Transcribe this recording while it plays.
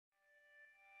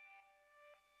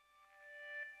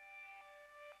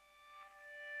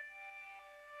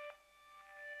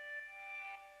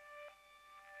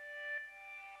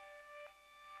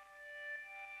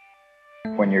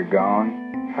When you're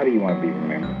gone, how do you want to be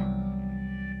remembered?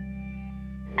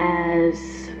 As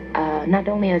not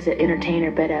only as an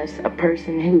entertainer, but as a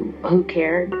person who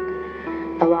cared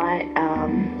a lot,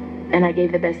 and I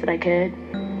gave the best that I could,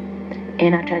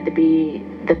 and I tried to be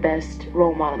the best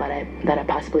role model that I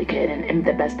possibly could, and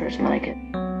the best person that I could.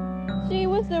 She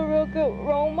was a real good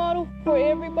role model for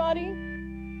everybody.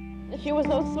 She was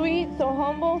so sweet, so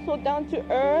humble, so down to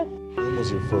earth. When was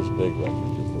your first big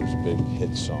record, your first big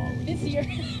hit song? This year.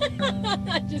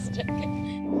 Just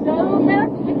joking. So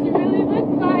that's what she really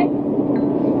looks like.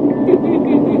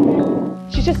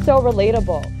 She's just so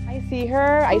relatable. I see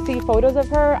her, I see photos of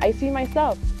her, I see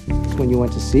myself. When you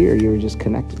went to see her, you were just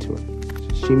connected to her.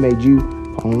 She made you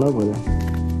fall in love with her.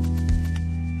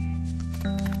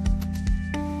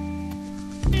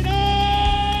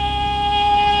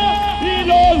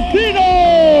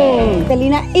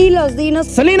 Selena y los Dinos.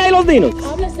 Selena y los Dinos.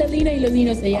 Habla Selena y los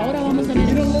Dinos. Y ahora vamos a ver.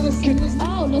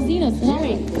 Oh, los Dinos.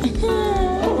 Sorry.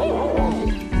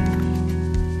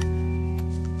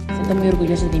 Siento muy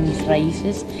orgullosa de mis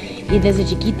raíces y desde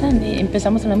chiquita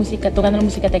empezamos en la música, tocando la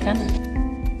música tejana.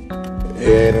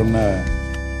 Era una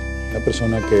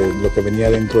persona que lo que venía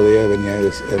dentro de ella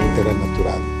era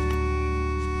natural.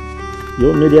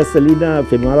 Yo miré a Selena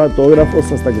firmar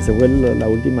autógrafos hasta que se fue la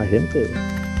última gente.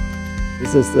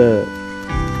 Entonces,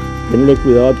 tenle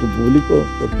cuidado a tu público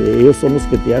porque ellos son los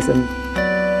que te hacen.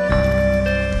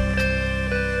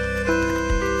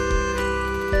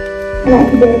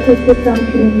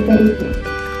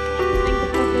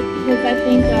 Because I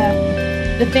think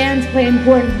the fans play an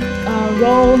important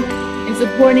role in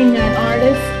supporting an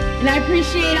artist. And I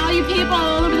appreciate all you people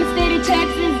all over the state of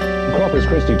Texas. In Corpus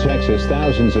Christi, Texas,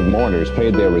 thousands of mourners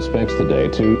paid their respects today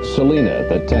to Selena,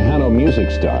 the Tejano music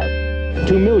star.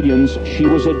 To millions, she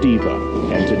was a diva,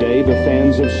 and today the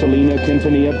fans of Selena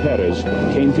Quintanilla-Perez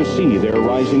came to see their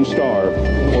rising star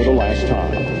for the last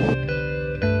time.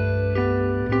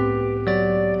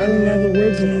 I don't know the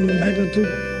words on the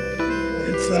magnitude.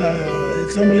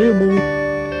 It's unbelievable.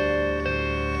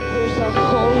 There's a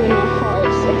hole in our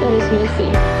hearts that is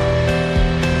missing.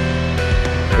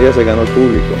 Ella se ganó el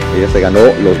público, ella se ganó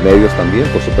los medios también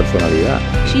por su personalidad.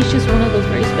 She's just one of those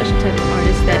very special type of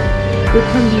artists that with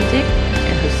her music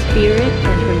and her spirit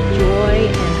and her joy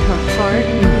and her heart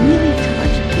really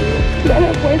touch people.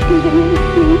 Ella fue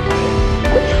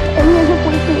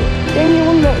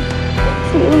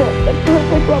the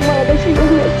perfect role model that she was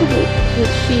meant to be.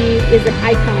 She is an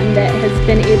icon that has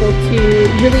been able to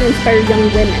really inspire young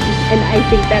women, and I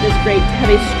think that is great to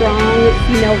have a strong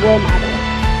female role model.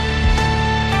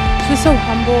 She was so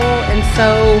humble and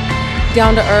so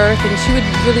down to earth, and she would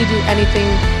really do anything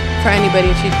for anybody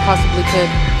if she possibly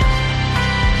could.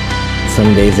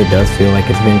 Some days it does feel like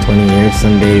it's been 20 years.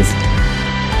 Some days,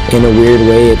 in a weird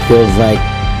way, it feels like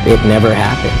it never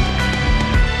happened.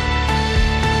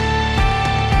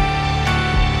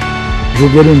 You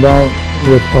get involved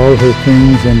with all her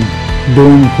things and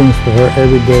doing things for her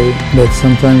every day that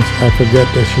sometimes I forget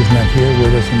that she's not here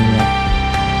with us anymore.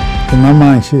 In my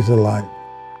mind, she's alive.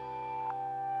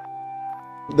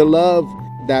 The love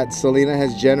that Selena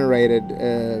has generated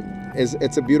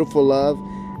it's a beautiful love.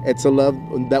 It's a love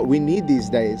that we need these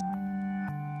days.